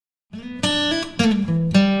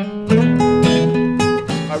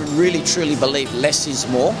really truly believe less is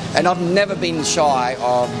more, and I've never been shy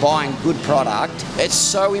of buying good product. It's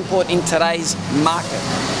so important in today's market.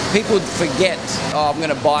 People forget, oh, I'm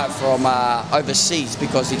going to buy it from overseas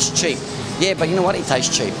because it's cheap. Yeah, but you know what? It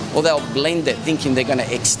tastes cheap. Or they'll blend it thinking they're going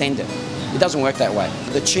to extend it. It doesn't work that way.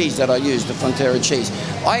 The cheese that I use, the Frontera cheese,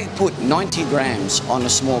 I put 90 grams on a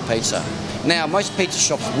small pizza. Now, most pizza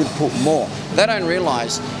shops would put more. They don't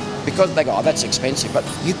realise, because they go, oh, that's expensive, but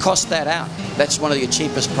you cost that out. That's one of your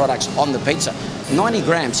cheapest products on the pizza. 90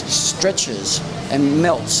 grams stretches and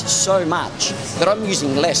melts so much that I'm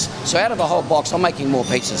using less. So out of a whole box, I'm making more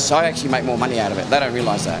pizzas. So I actually make more money out of it. They don't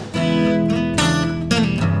realise that.